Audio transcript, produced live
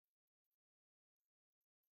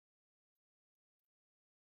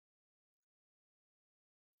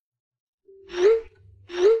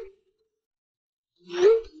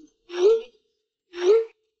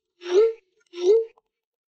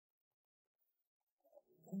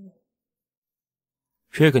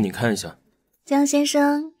这个你看一下。江先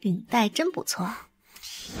生领带真不错。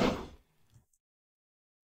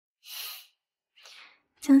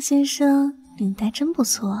江先生领带真不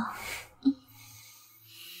错。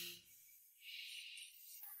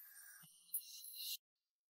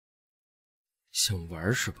想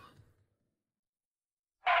玩是吧？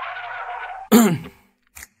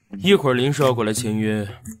一会儿林氏要过来签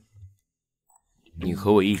约，你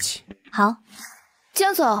和我一起。好。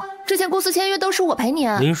江总，之前公司签约都是我陪你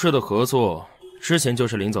啊。林氏的合作之前就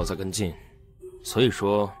是林总在跟进，所以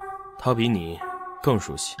说他比你更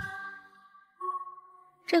熟悉。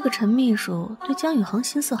这个陈秘书对江宇恒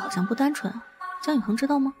心思好像不单纯，江宇恒知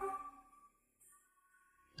道吗？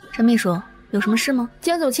陈秘书，有什么事吗？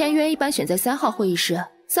江总签约一般选在3号会议室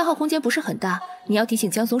，3号空间不是很大，你要提醒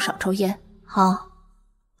江总少抽烟。好。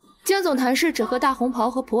江总谈事只喝大红袍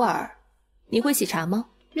和普洱，你会喜茶吗？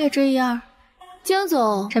略知一二。江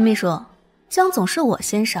总，陈秘书，江总是我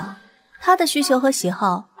先生，他的需求和喜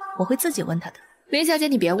好我会自己问他的。林小姐，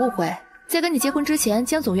你别误会，在跟你结婚之前，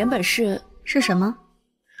江总原本是什么？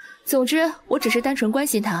总之，我只是单纯关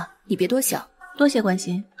心他，你别多想。多谢关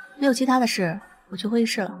心，没有其他的事，我去会议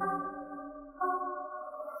室了。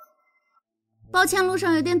抱歉，路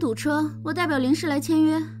上有点堵车，我代表林氏来签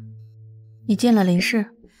约。你进了林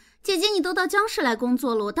氏？姐姐，你都到江氏来工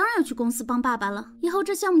作了，我当然要去公司帮爸爸了，以后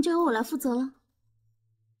这项目就由我来负责了。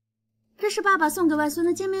这是爸爸送给外孙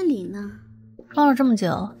的见面礼呢。装了这么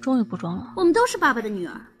久，终于不装了。我们都是爸爸的女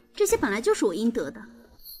儿，这些本来就是我应得的。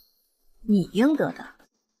你应得的？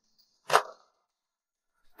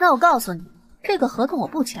那我告诉你，这个合同我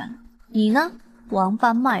不签了。你呢？王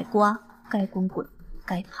八卖瓜，该滚滚，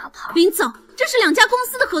该爬爬。林总，这是2家公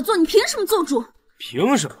司的合作，你凭什么做主？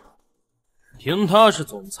凭什么？凭她是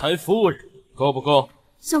总裁夫人，够不够？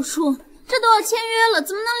小叔，这都要签约了，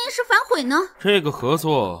怎么能临时反悔呢？这个合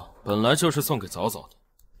作本来就是送给早早的，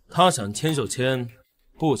他想签就签，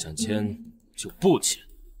不想签就不签。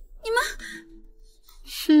你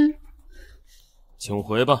们，请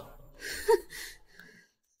回吧。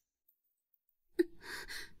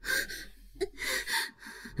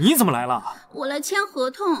你怎么来了？我来签合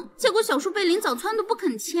同，结果小叔被林早撺掇不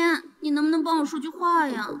肯签，你能不能帮我说句话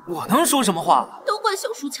呀？我能说什么话？都怪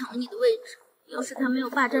小叔抢了你的位置，要是他没有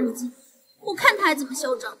霸占你机会，我看他还怎么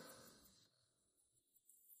嚣张。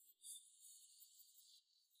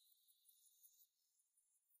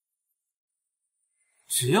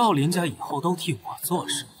只要林家以后都替我做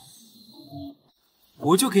事，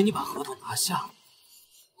我就给你把合同拿下。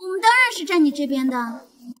我们当然是站你这边的。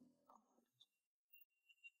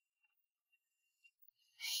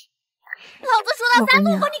老子数到3，陆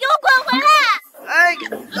枫，你给我滚回来！哎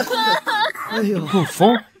呦，陆枫，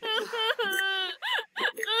软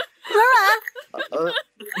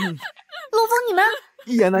软，陆枫，你们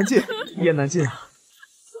一言难尽，一言难尽啊！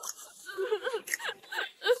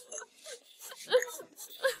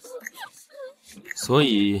所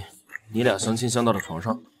以你俩相亲相到了床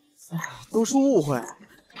上？都是误会，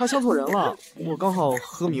他相错人了，我刚好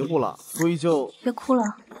喝迷糊了，所以就……别哭了，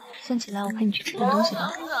先起来，我陪你去吃点东西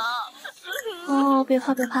吧。哦，别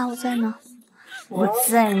怕别怕，我在呢，我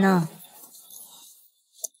在呢。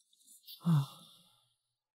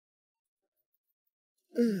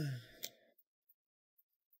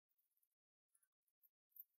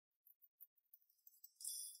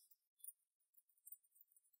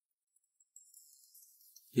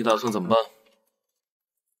你打算怎么办？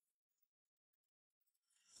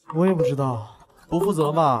我也不知道，不负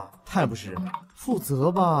责吧，太不是人；负责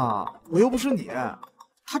吧，我又不是你。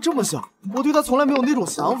他这么想，我对他从来没有那种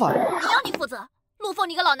想法呀。谁要你负责？陆枫，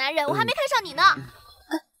你个老男人，我还没看上你呢。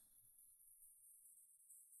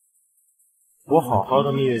我好好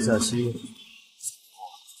的蜜月假期，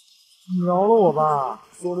你饶了我吧，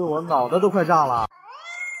说的我脑袋都快炸了。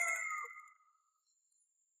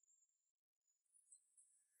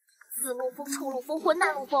死陆枫，臭陆枫，混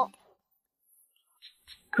蛋陆枫！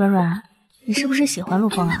软软，你是不是喜欢陆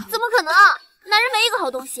枫啊？怎么可能？男人没一个好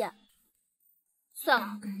东西。算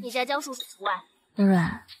了，你家江叔叔除外。软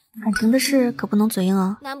软，感情的事可不能嘴硬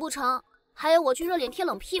啊。难不成还要我去热脸贴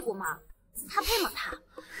冷屁股吗？他配吗他？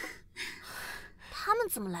他们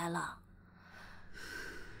怎么来了？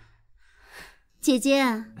姐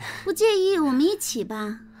姐，不介意我们一起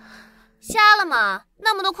吧？瞎了吗？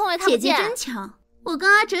那么多空位看不见。姐姐真巧，我跟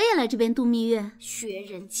阿哲也来这边度蜜月。学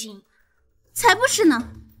人精。才不是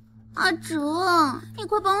呢！阿哲，你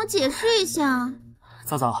快帮我解释一下。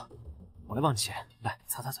早早，我来帮你签，来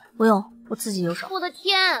擦擦嘴。不用，我自己有手。我的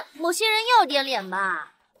天，某些人要点脸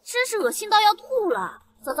吧，真是恶心到要吐了。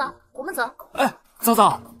早早，我们走。哎，早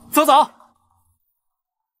早，早早。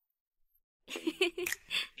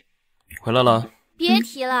回来了。别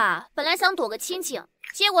提了，本来想躲个亲情，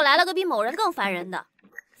结果来了个比某人更烦人的，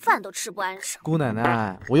饭都吃不安生。姑奶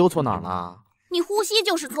奶，我又错哪儿了？你呼吸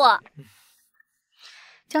就是错。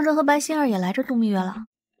江哲和白心儿也来这度蜜月了。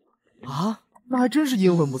啊，那还真是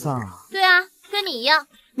阴魂不散啊。对啊，跟你一样。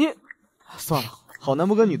你算了，好男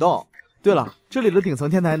不跟女斗。对了，这里的顶层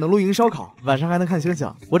天台能露营烧烤，晚上还能看星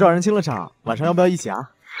星。我找人清了场，晚上要不要一起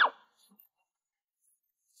啊？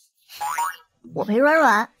我陪软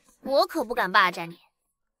软。我可不敢霸占你。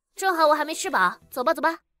正好我还没吃饱，走吧走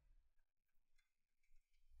吧。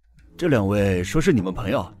这两位说是你们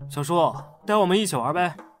朋友，小叔，带我们一起玩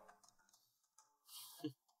呗。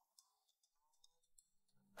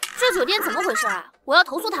这酒店怎么回事啊？我要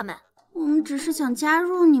投诉他们。我们只是想加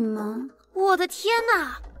入你们。我的天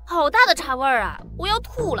哪，好大的茶味儿啊！我要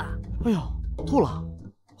吐了。哎呦，吐了，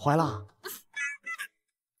怀了。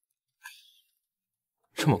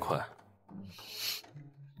这么快？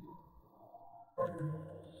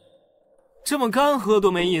这么干喝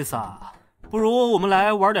多没意思啊，不如我们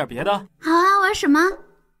来玩点别的。好啊，玩什么？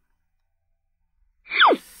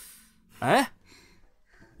哎，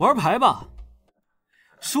玩牌吧。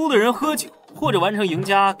输的人喝酒，或者完成赢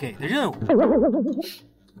家给的任务。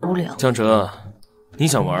无聊。江哲，你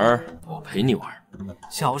想玩，我陪你玩。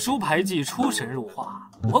小叔牌技出神入化，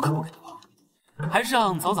我可不跟你玩，还是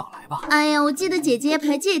让早早来吧。哎呀，我记得姐姐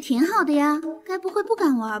牌技也挺好的呀，该不会不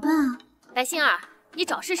敢玩吧？白心儿，你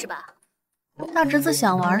找试试吧。大侄子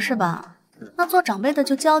想玩是吧？那做长辈的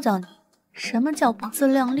就教教你，什么叫不自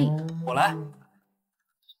量力。我来。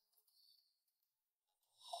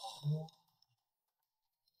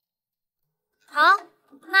好，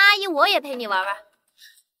那阿姨我也陪你玩玩。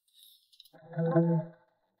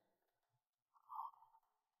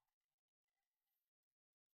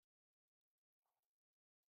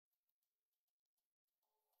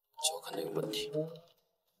就看那个问题。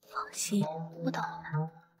放心，不捣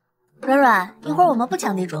乱。软软，一会儿我们不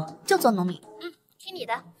抢地主，就做农民。听你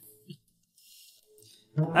的。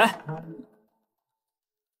哎，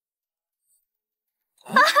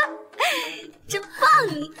哈哈，真棒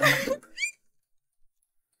你！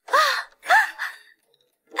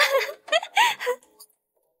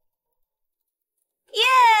耶！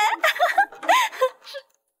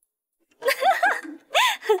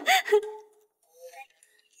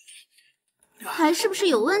牌是不是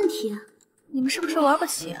有问题？你们是不是玩不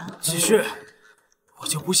起啊？继续，我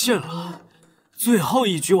就不信了，最后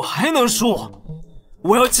一局我还能输，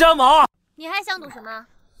我要加码。你还想赌什么？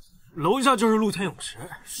楼下就是露天泳池，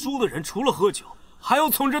输的人除了喝酒，还要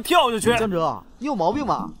从这跳下去。江哲，你有毛病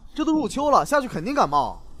吧？这都入秋了，下去肯定感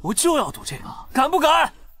冒。我就要赌这个，敢不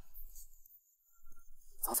敢？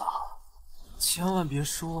早早，千万别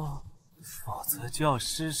说，否则就要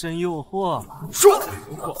失身诱惑了。说，小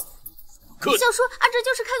叔，啊，这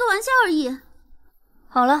就是开个玩笑而已。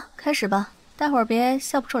好了，开始吧，待会儿别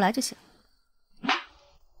笑不出来就行。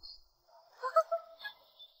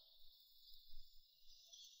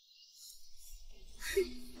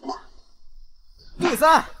第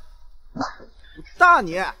三，大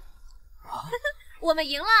你！我们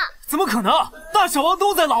赢了！怎么可能？大小王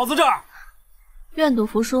都在老子这儿！愿赌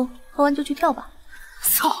服输，喝完就去跳吧。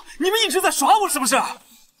操！你们一直在耍我是不是？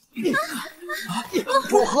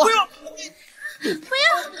不喝！不要！不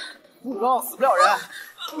要！不喝死不了人！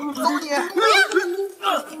走你！走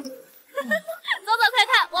走快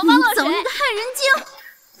看，我帮漏水！你走你个害人精！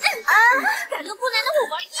啊！敢跟姑奶奶我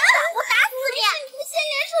玩一把，我打死你！你先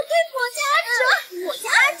联手对付我家阿哲！我家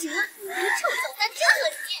阿哲，你个臭小三真恶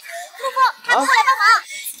心！姑父，快过来帮忙！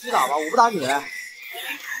你打吧，我不打你。姐姐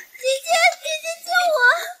救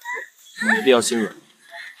我！没必要心软。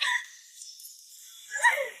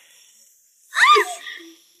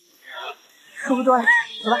说不多了，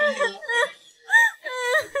走吧。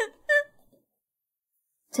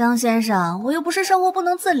江先生，我又不是生活不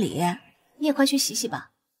能自理，你也快去洗洗吧。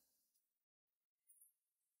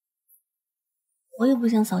我也不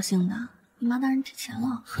想扫兴的，你妈大人提前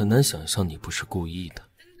了。很难想象你不是故意的。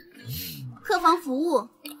客房服务，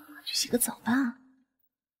去洗个澡吧。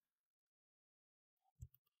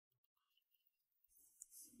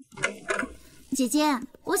姐姐，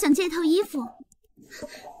我想借套衣服。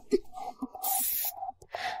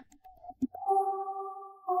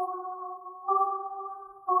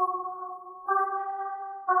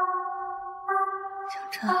小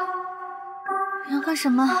陈，你要干什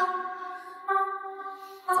么？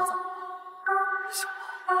早早，你想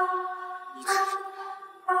吧，你只是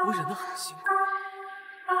我忍得很辛苦，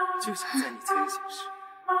就想在你清醒时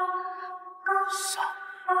上。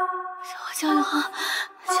向我加油啊！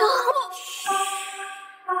加油！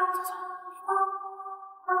早早，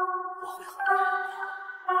我会很爱你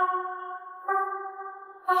的。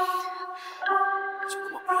就那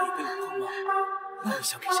么不愿意被我碰吗？那你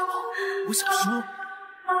想给谁碰？我想说，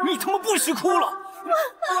你他妈不许哭了！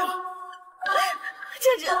哲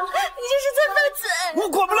哲，你这是在犯罪！我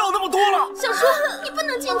管不了那么多了。小叔，你不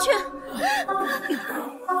能进去。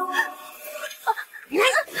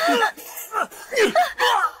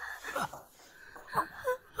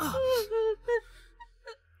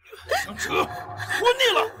想扯，我腻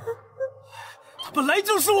了。他本来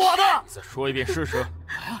就是我的。再说一遍试试。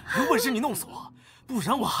有本事你弄死我，不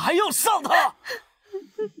然我还要上他。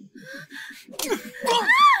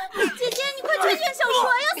姐姐，你快劝劝小叔，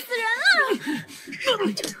要死人了！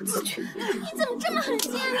你就有自觉。你怎么这么狠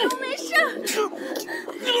心啊？你又没事。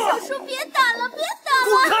小叔，别打了，别打了！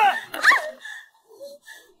滚开！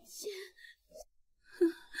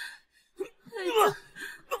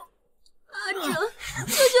阿哲，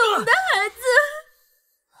救救我们的孩子！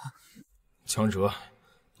强哲，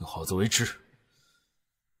你好自为之。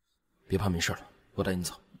别怕，没事了，我带你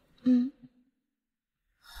走。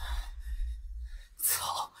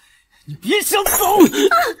操！你别想走！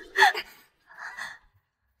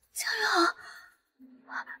江宇航，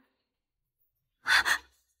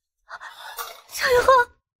江宇航，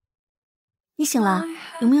你醒了？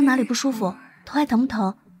有没有哪里不舒服？头还疼不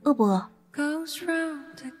疼？饿不饿？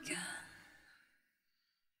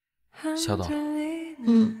吓到了。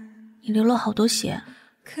你流了好多血。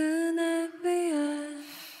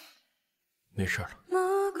没事了。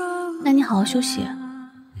那你好好休息。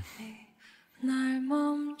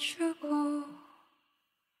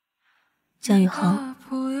江宇航，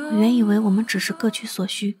我原以为我们只是各取所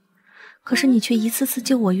需，可是你却一次次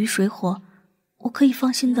救我于水火，我可以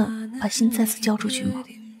放心的把心再次交出去吗？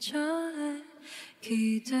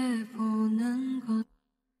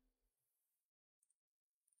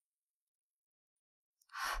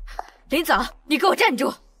林总，你给我站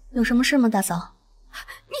住！有什么事吗，大嫂？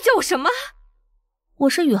你叫我什么？我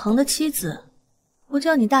是宇恒的妻子，我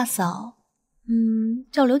叫你大嫂，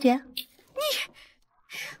叫刘姐。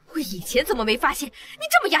我以前怎么没发现你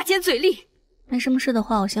这么牙尖嘴利？没什么事的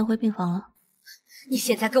话，我先回病房了。你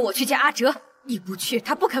现在跟我去见阿哲，你不去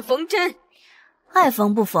他不肯缝针。爱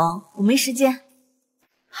缝不缝，我没时间。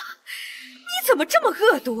你怎么这么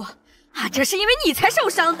恶毒？阿哲是因为你才受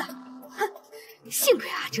伤的。哼，幸亏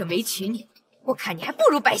阿哲没娶你，我看你还不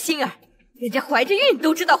如白心儿，人家怀着孕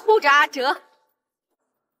都知道护着阿哲。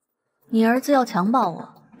你儿子要强暴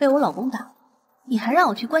我，被我老公打，你还让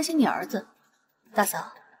我去关心你儿子。大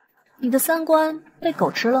嫂，你的三观被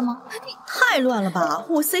狗吃了吗？你太乱了吧，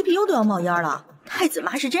我 CPU 都要冒烟了。太子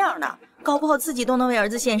妈是这样的，搞不好自己都能为儿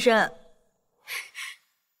子献身。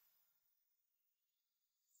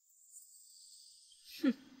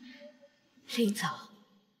哼，林总，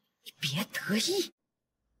你别得意，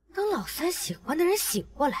等老三喜欢的人醒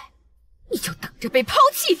过来，你就等着被抛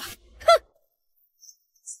弃吧。哼！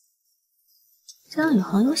江宇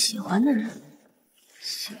航有喜欢的人，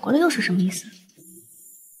醒过来又是什么意思？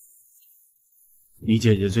你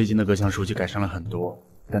姐姐最近的各项数据改善了很多，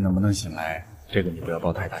但能不能醒来，这个你不要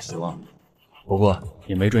抱太大希望。不过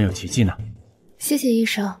也没准有奇迹呢。谢谢医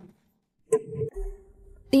生。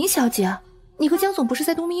林小姐，你和江总不是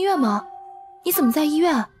在度蜜月吗？你怎么在医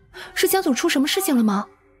院？是江总出什么事情了吗？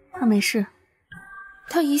他没事。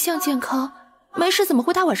他一向健康，没事怎么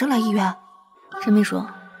会大晚上来医院？陈秘书，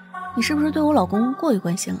你是不是对我老公过于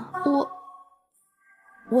关心了？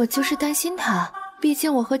我就是担心他，毕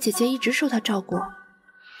竟我和姐姐一直受他照顾。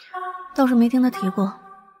倒是没听他提过。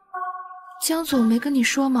江总没跟你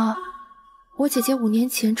说吗？我姐姐5年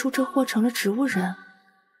前出车祸成了植物人，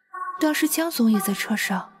当时江总也在车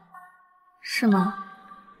上。是吗？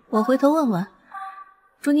我回头问问。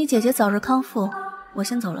祝你姐姐早日康复，我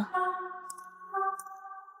先走了。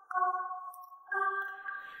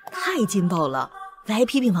太劲爆了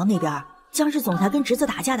 ！VIP 病房那边，江氏总裁跟侄子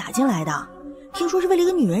打架打进来的，听说是为了一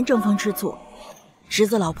个女人争风吃醋，侄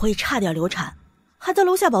子老婆也差点流产，还在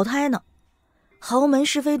楼下保胎呢。豪门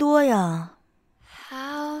是非多呀。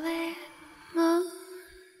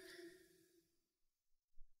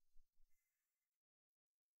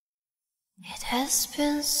It has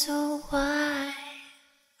been so wide.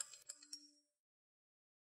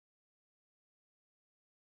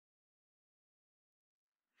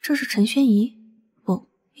 这是陈宣仪，不，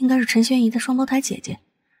应该是陈宣仪的双胞胎姐姐。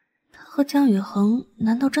她和江宇恒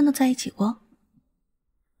难道真的在一起过？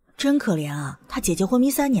真可怜啊，她姐姐昏迷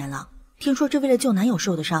3年了，听说是为了救男友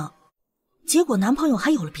受的伤，结果男朋友还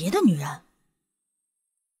有了别的女人。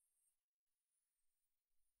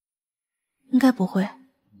应该不会。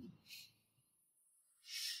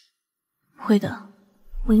不会的，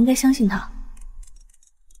我应该相信他。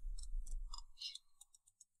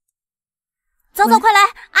早早快来，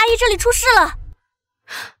阿姨这里出事了。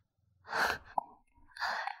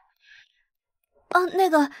那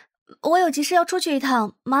个，我有急事要出去一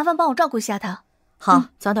趟，麻烦帮我照顾一下她。好，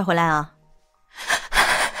早点回来啊。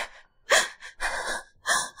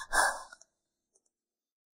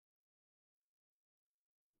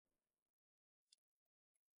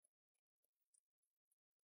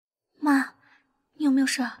妈，你有没有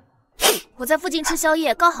事？我在附近吃宵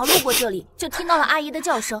夜，刚好路过这里，就听到了阿姨的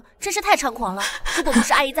叫声，真是太猖狂了。如果不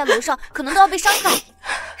是阿姨在楼上，可能都要被伤害。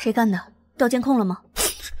谁干的？调监控了吗？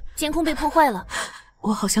监控被破坏了。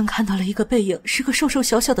我好像看到了一个背影，是个瘦瘦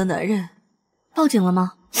小小的男人。报警了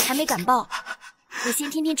吗？还没敢报。你先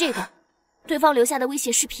听听这个，对方留下的威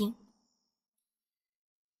胁视频。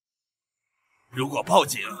如果报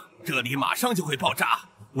警，这里马上就会爆炸，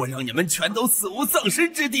我让你们全都死无葬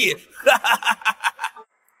身之地！哈哈哈哈哈！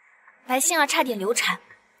白杏儿差点流产，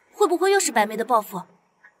会不会又是白眉的报复？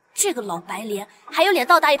这个老白脸还有脸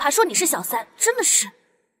倒打一耙说你是小三，真的是。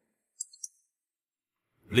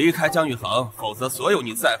离开江玉恒，否则所有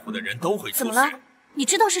你在乎的人都会出事。怎么了？你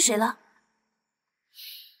知道是谁了？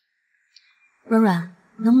软软，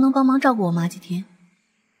能不能帮忙照顾我妈几天？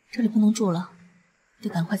这里不能住了，得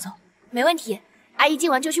赶快走。没问题，阿姨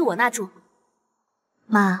今晚就去我那住。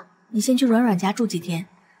妈，你先去软软家住几天，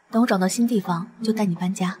等我找到新地方就带你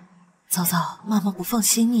搬家。早早，妈妈不放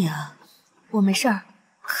心你啊。我没事儿，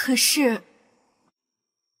可是……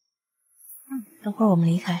等会儿我们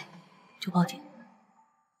离开就报警。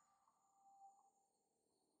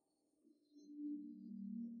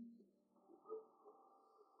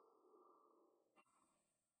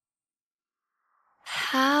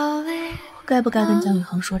该不该跟江宇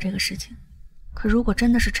恒说这个事情？可如果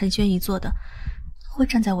真的是陈轩怡做的，会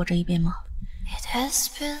站在我这一边吗？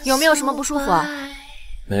有没有什么不舒服啊？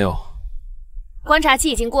没有。观察期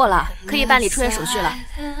已经过了，可以办理出院手续了。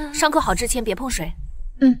伤口好之前别碰水。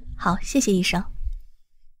好，谢谢医生。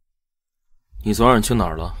你昨晚去哪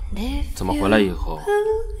儿了？怎么回来以后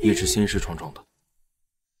一直心事重重的？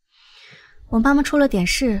我妈妈出了点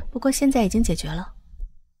事，不过现在已经解决了。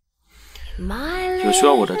有需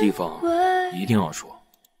要我的地方一定要说。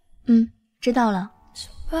知道了，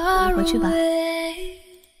我们回去吧。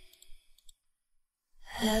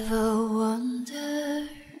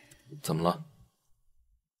怎么了？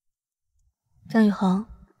江宇恒，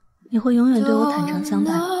你会永远对我坦诚相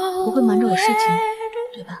待，不会瞒着我事情，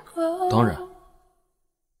对吧？当然。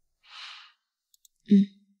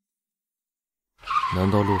难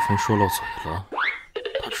道陆枫说漏嘴了？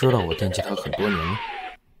他知道我惦记他很多年了。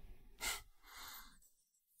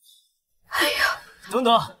哎呀，等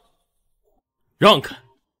等，让开！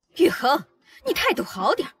宇恒，你态度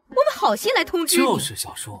好点，我们好心来通知你。就是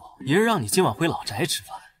小叔，爷儿让你今晚回老宅吃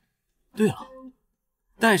饭。对了，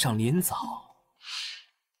带上林早。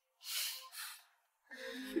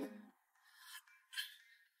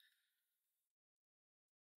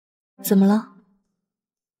怎么了？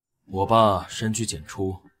我爸深居简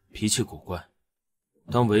出，脾气古怪，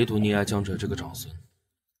但唯独溺爱江哲这个长孙，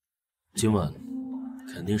今晚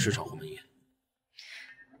肯定是场鸿门宴。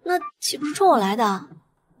那岂不是冲我来的？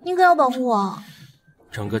你应该要保护我。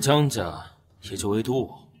整个江家也就唯独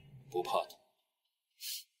我不怕他。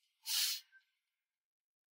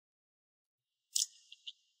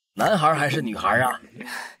男孩还是女孩啊？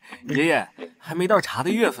爷爷，还没到查的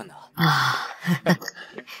月份呢。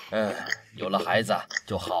有了孩子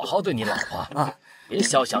就好好对你老婆啊，别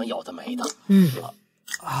瞎想有的没的。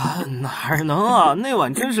哪能啊？那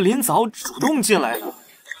晚真是林早主动进来的，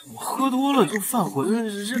我喝多了就犯浑，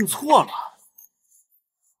认错了。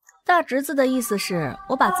大侄子的意思是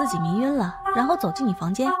我把自己迷晕了，然后走进你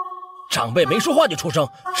房间。长辈没说话就出声，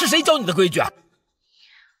是谁教你的规矩啊？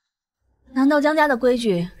难道江家的规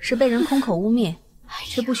矩是被人空口污蔑，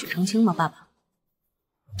却不许澄清吗？爸爸，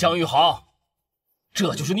江玉豪，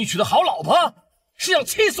这就是你娶的好老婆，是要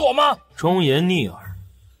气死我吗？忠言逆耳，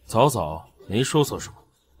早早没说错什么。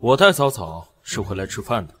我带早早是回来吃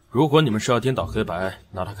饭的，如果你们是要颠倒黑白，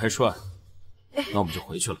拿他开涮，那我们就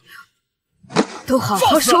回去了。都好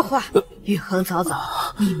好说话，宇恒、早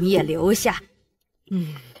早，你们也留下。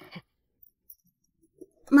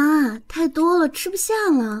妈，太多了，吃不下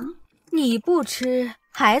了。你不吃，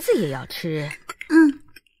孩子也要吃。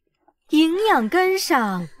营养跟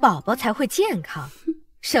上，宝宝才会健康，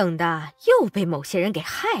省得又被某些人给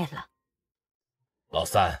害了。老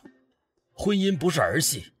三，婚姻不是儿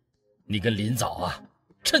戏，你跟林早啊，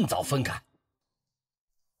趁早分开。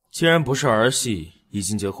既然不是儿戏，已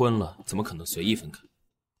经结婚了，怎么可能随意分开？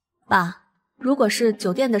爸，如果是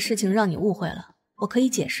酒店的事情让你误会了，我可以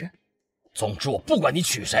解释。总之我不管你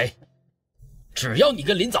娶谁，只要你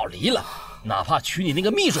跟林早离了，哪怕娶你那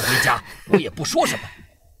个秘书回家，我也不说什么。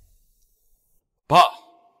爸，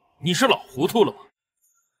你是老糊涂了吗？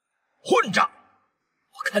混账！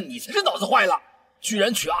我看你才是脑子坏了，居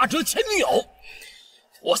然娶阿哲前女友！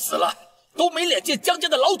我死了都没脸见江家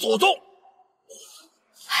的老祖宗。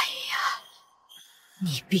哎呀，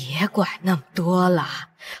你别管那么多了，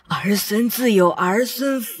儿孙自有儿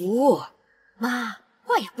孙福。妈，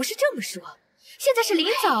话也不是这么说，现在是林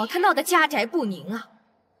早他闹得家宅不宁啊。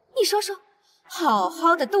你说说，好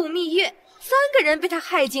好的度蜜月，3个人被他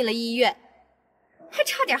害进了医院，还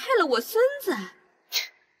差点害了我孙子。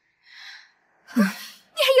你还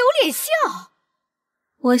有脸笑？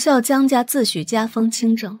我笑江家自诩家风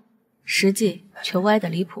清正，实际却歪得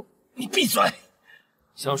离谱。你闭嘴！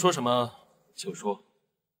想说什么就说。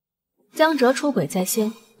江哲出轨在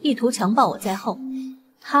先，意图强暴我在后，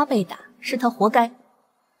他被打是他活该。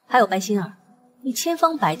还有白心儿，你千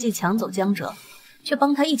方百计抢走江哲，却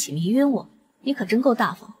帮他一起迷晕我，你可真够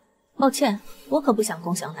大方。抱歉，我可不想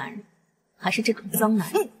共享男人，还是这种脏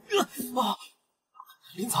男人。啊，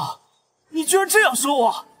林草，你居然这样说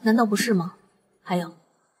我？难道不是吗？还有，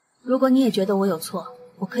如果你也觉得我有错，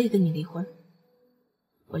我可以跟你离婚。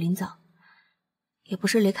我林早也不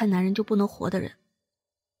是离开男人就不能活的人。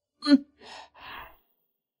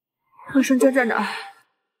卫生间在哪儿？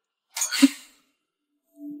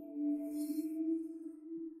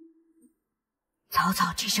早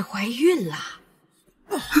早这是怀孕了。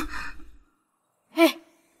哎，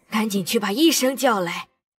赶紧去把医生叫来。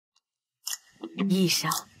医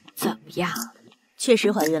生，怎么样？确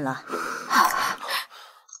实怀孕了。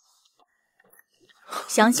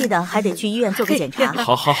详细的还得去医院做个检查。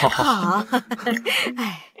好。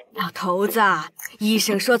哎，老头子，医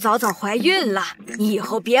生说早早怀孕了，你以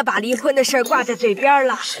后别把离婚的事挂在嘴边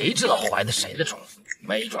了。谁知道怀的谁的种？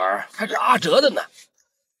没准儿还是阿哲的呢。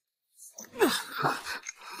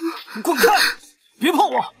滚开！别碰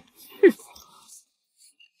我！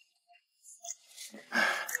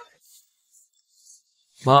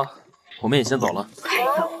妈，我们也先走了。快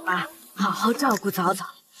走吧，好好照顾早早。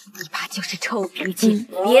你爸就是臭脾气，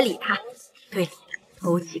别理他。对了，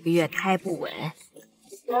头几个月胎不稳，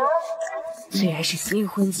虽然是新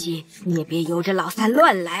婚期，你也别由着老三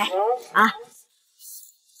乱来啊。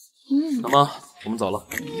那妈，我们走了。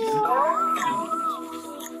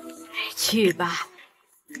去吧。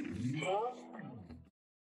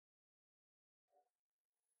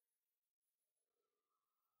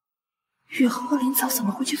雨禾和林早怎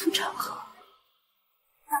么会去妇产科？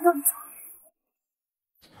难道你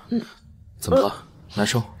怎么了？难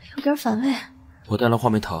受？有点反胃。我带了话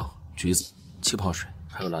梅糖、橘子、气泡水，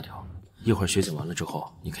还有辣条。一会儿血检完了之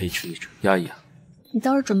后，你可以吃一吃，压一压。你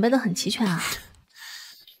倒是准备的很齐全啊。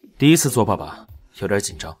第一次做爸爸，有点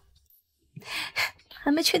紧张。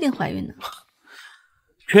还没确定怀孕呢。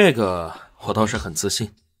这个我倒是很自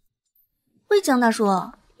信。喂，江大叔，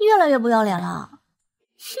你越来越不要脸了。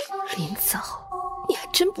林早，你还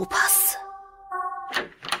真不怕死。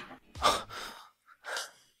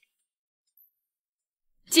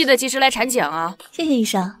记得及时来产检啊！谢谢医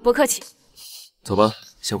生，不客气。走吧，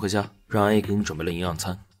先回家，让阿姨给你准备了营养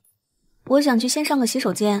餐。我想去先上个洗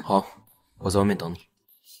手间。好，我在外面等你。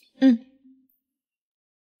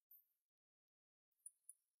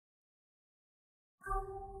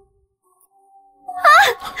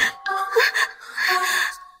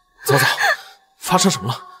早早，发生什么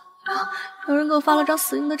了？有人给我发了张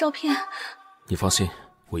死婴的照片。你放心，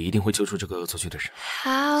我一定会揪出这个恶作剧的人。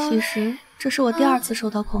其实这是我第2次收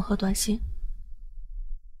到恐吓短信。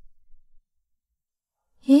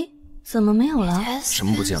咦，怎么没有了？什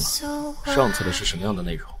么不见了？上次的是什么样的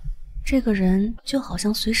内容？这个人就好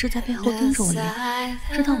像随时在背后盯着我一样，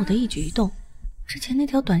知道我的一举一动。之前那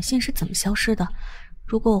条短信是怎么消失的？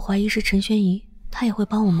如果我怀疑是陈轩怡，他也会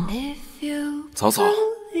帮我吗？早早，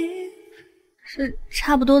是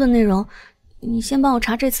差不多的内容，你先帮我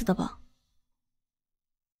查这次的吧。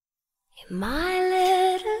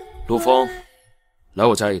陆枫，来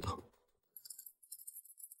我家一趟。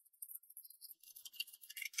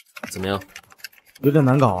怎么样？有点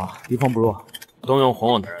难搞啊，敌方不弱。动用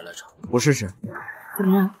黄网的人来查，我试试。怎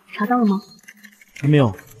么样？查到了吗？还没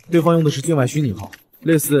有，对方用的是境外虚拟号，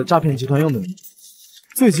类似诈骗集团用的名字。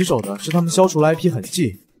最棘手的是他们消除了 IP 痕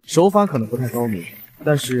迹，手法可能不太高明，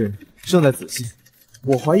但是胜在仔细。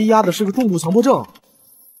我怀疑压的是个重度强迫症。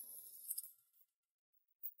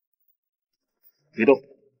别动！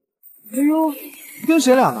哎呦，跟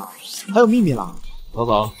谁俩呢？还有秘密啦？早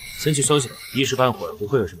早，先去休息吧，一时半会儿不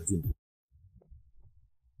会有什么进展。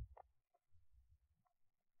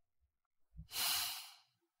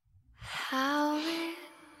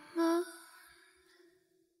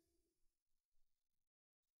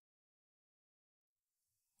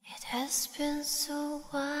It has been so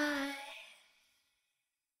wide,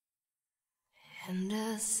 and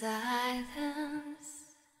the silence.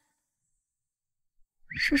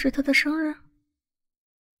 是他的生日？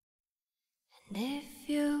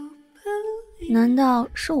难道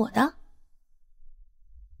是我的？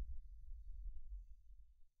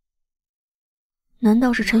难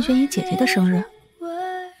道是陈玄仪姐姐的生日？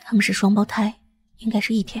他们是双胞胎，应该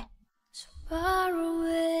是一天。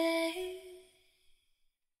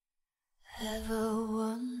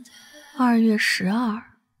2月12。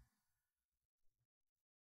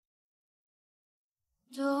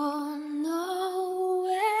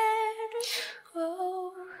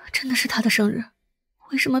真的是他的生日，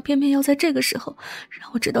为什么偏偏要在这个时候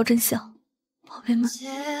让我知道真相？宝贝们，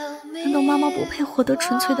难道妈妈不配获得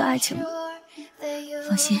纯粹的爱情吗？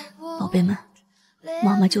放心，宝贝们，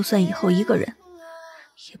妈妈就算以后一个人，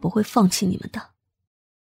也不会放弃你们的。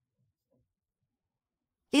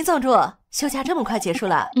林总助，休假这么快结束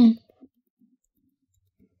了？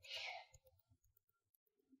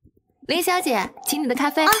林小姐，请你的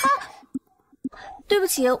咖啡。对不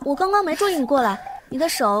起，我刚刚没注意你过来，你的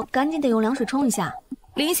手赶紧得用凉水冲一下。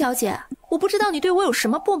林小姐，我不知道你对我有什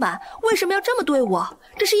么不满，为什么要这么对我？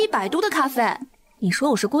这是100度的咖啡。你说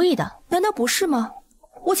我是故意的？难道不是吗？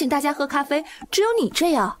我请大家喝咖啡，只有你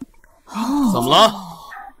这样。怎么了？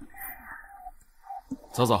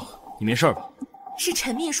早早，你没事吧？是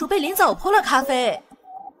陈秘书被林早泼了咖啡。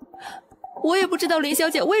我也不知道林小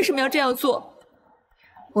姐为什么要这样做。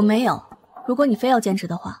我没有，如果你非要坚持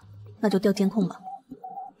的话，那就调监控吧。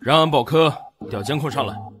让安保科调监控上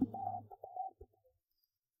来。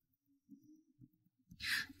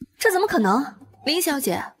这怎么可能？林小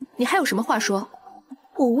姐，你还有什么话说？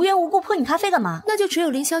我无缘无故泼你咖啡干嘛？那就只有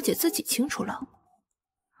林小姐自己清楚了。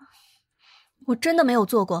我真的没有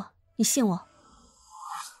做过，你信我？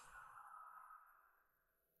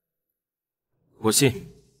我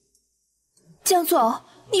信。江总，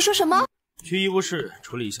你说什么？去医务室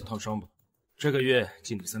处理一下烫伤吧，这个月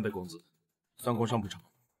记你3倍工资，算工伤补偿。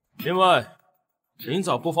另外，林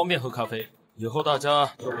早不方便喝咖啡，以后大家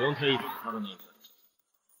都不用特意点他的那个，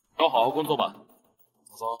都好好工作吧。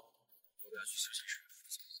早早，我得去休息室。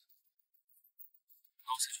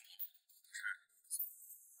那我先去。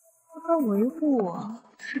他维护我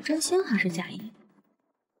是真心还是假意？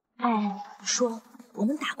哎，你说我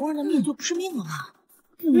们打工人的命就不是命了吗？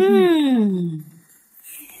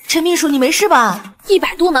陈秘书，你没事吧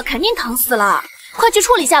？100度呢，肯定烫死了，快去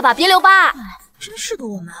处理一下吧，别留疤。哎，真是的，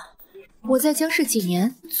我们。我在江氏几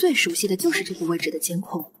年，最熟悉的就是这个位置的监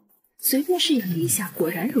控，随便试验了一下，果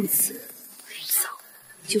然如此。林早，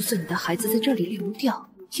就算你的孩子在这里流掉，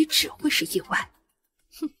也只会是意外。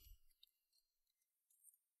哼。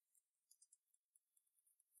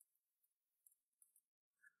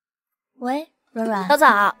喂，软软。早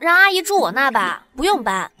早，让阿姨住我那吧，不用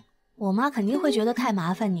搬。我妈肯定会觉得太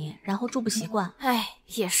麻烦你，然后住不习惯。哎，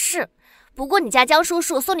也是。不过你家江叔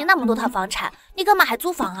叔送你那么多套房产，你干嘛还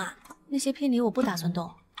租房啊？那些聘礼我不打算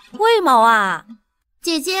动。为毛啊？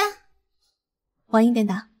姐姐，欢迎电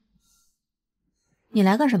达。你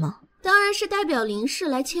来干什么？当然是代表林氏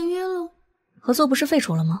来签约喽。合作不是废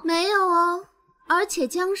除了吗？没有哦，而且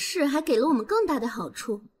江氏还给了我们更大的好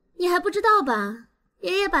处，你还不知道吧？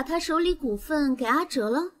爷爷把他手里股份给阿哲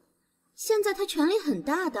了，现在他权力很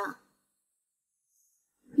大的。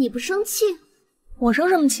你不生气？我生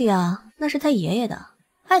什么气啊？那是他爷爷的，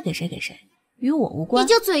爱给谁给谁，与我无关。你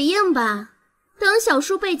就嘴硬吧，等小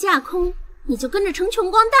叔被架空，你就跟着成穷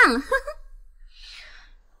光蛋了。呵呵。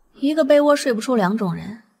一个被窝睡不出2种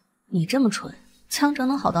人，你这么蠢，江哲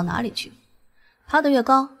能好到哪里去？爬得越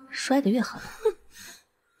高，摔得越狠。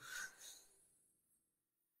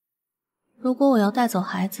如果我要带走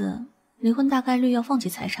孩子，离婚大概率要放弃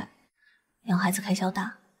财产，养孩子开销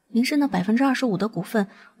大，林氏那25%的股份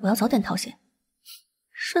我要早点套现，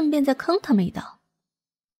顺便再坑他们一刀。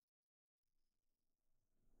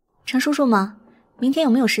陈叔叔吗？明天有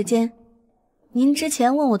没有时间？您之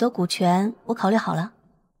前问我的股权，我考虑好了。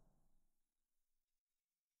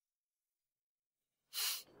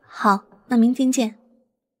好，那明天见。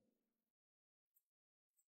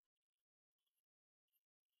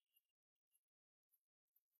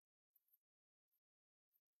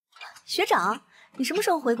学长，你什么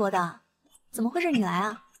时候回国的？怎么会是你来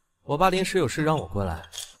啊？我爸临时有事让我过来，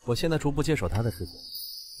我现在逐步接手他的事情。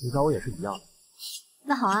你找我也是一样的。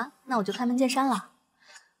那好啊，那我就开门见山了。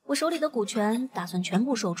我手里的股权打算全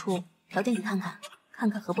部售出，条件你看看，看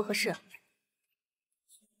看合不合适。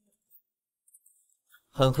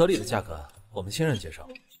很合理的价格，我们信任接受。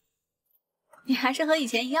你还是和以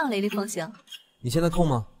前一样雷厉风行。你现在空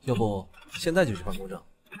吗？要不现在就去办公证？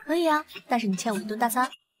可以啊，但是你欠我1顿大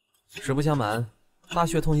餐。实不相瞒，大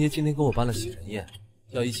血通爷今天给我办了喜晨宴，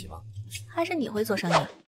要一起吗？还是你会做生意？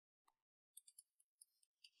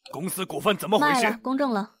公司股份怎么回事？卖了，公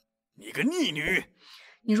证了。你个逆女！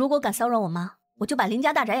你如果敢骚扰我妈，我就把林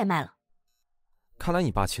家大宅也卖了。看来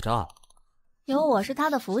你爸气炸了。有我是他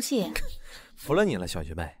的福气。服了你了，小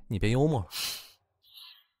学妹，你别幽默了。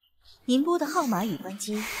您拨的号码已关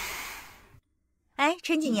机。哎，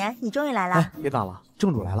陈几年，你终于来了。哎，别打了，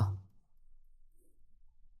正主来了。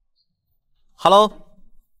Hello。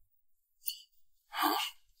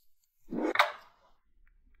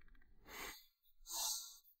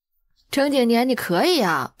程景年，你可以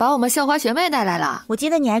啊，把我们校花学妹带来了。我记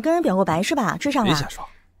得你还跟人表过白是吧？追上了。别瞎说。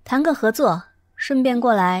谈个合作，顺便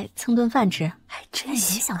过来蹭顿饭吃。还真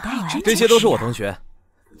想带来。这些都是我同学，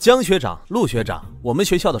江学长、陆学长，我们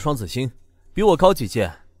学校的双子星，比我高几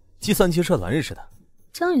届，计算机社团认识的。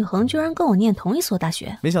江宇恒居然跟我念同一所大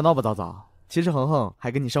学，没想到吧，早早。其实恒恒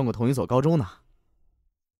还跟你上过同一所高中呢。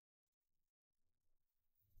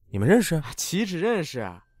你们认识？岂止认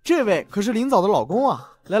识，这位可是林早的老公啊！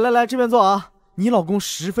来，这边坐啊！你老公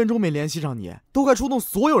10分钟没联系上你，都快出动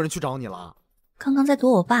所有人去找你了。刚刚在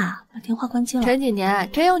躲我爸，把电话关机了。陈几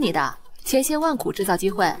年，真有你的，千辛万苦制造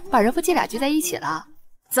机会，把人夫妻俩聚在一起了。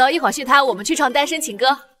走，一会儿续摊，我们去唱单身情歌。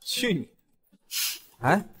去你！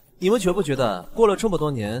哎，你们觉不觉得过了这么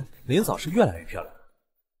多年，林早是越来越漂亮？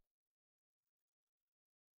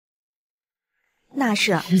那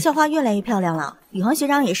是，校花越来越漂亮了，宇恒学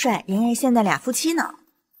长也帅，人家现在俩夫妻呢。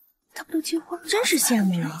他们都结婚了，真是羡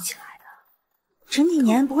慕了。陈几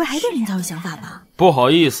年不会还对林早有想法吧？不好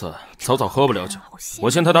意思，早早喝不了酒，我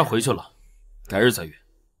先带他回去了，改日再约。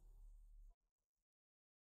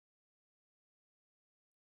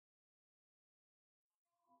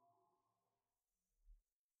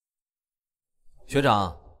学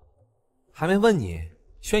长，还没问你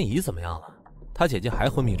轩怡怎么样了？她姐姐还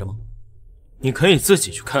昏迷着吗？你可以自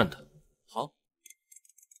己去看的。好。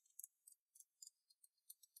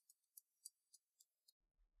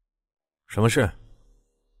什么事？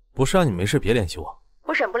不是让你没事别联系我。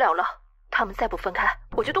我忍不了了，他们再不分开，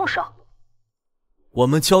我就动手。我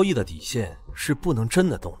们交易的底线是不能真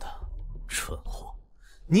的动的。蠢货，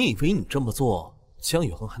你以为你这么做，江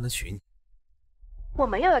宇恒还能娶你？我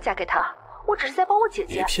没有要嫁给他，我只是在帮我姐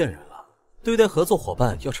姐。别骗人了，对待合作伙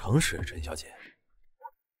伴要诚实，陈小姐。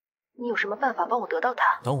你有什么办法帮我得到他？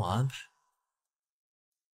等我安排。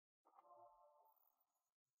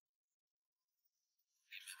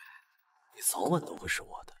你早晚都会是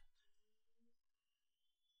我的。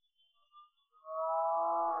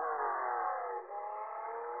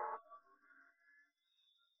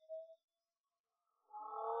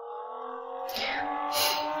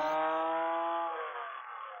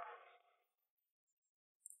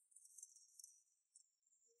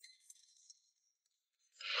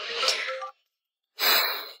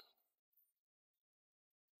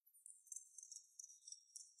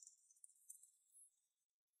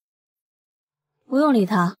不用理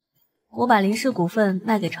他，我把林氏股份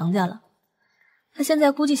卖给程家了，他现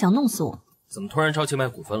在估计想弄死我。怎么突然着急卖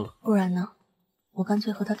股份了？不然呢？我干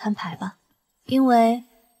脆和他摊牌吧，因为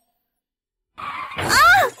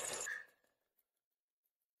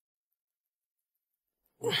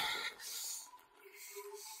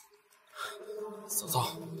早早，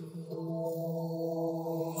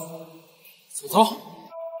早早，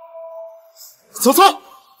早早。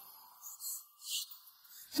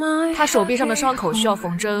他手臂上的伤口需要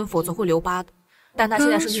缝针，否则会留疤的。但他现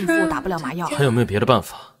在是孕妇，打不了麻药。还有没有别的办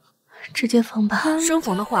法？直接缝吧。生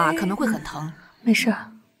缝的话可能会很疼。没事，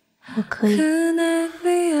我可以。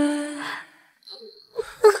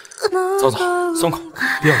早早，松口，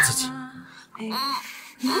别咬自己。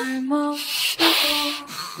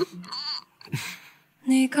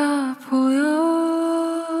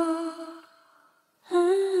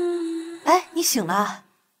哎，你醒了。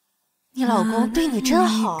你老公对你真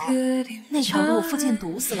好，那条路附近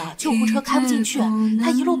堵死了，救护车开不进去，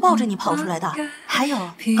他一路抱着你跑出来的。还有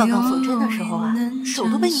刚刚缝针的时候啊，手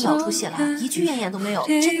都被你咬出血了，一句怨言都没有，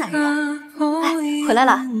真男人。哎，回来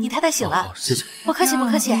了，你太太醒了。谢谢。不客气不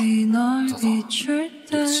客气。早早，对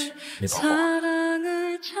不起，没保护好。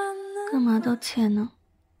干嘛道歉呢？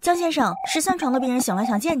江先生，13床的病人醒了，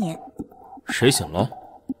想见您。谁醒了？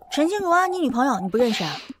陈静茹啊，你女朋友，你不认识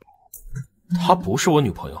啊？她不是我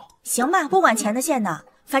女朋友。行吧，不管钱的线的，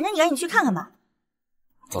反正你赶紧去看看吧。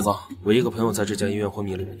早早，我一个朋友在这家医院昏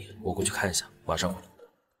迷了5年，我过去看一下，马上回来。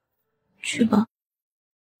去吧。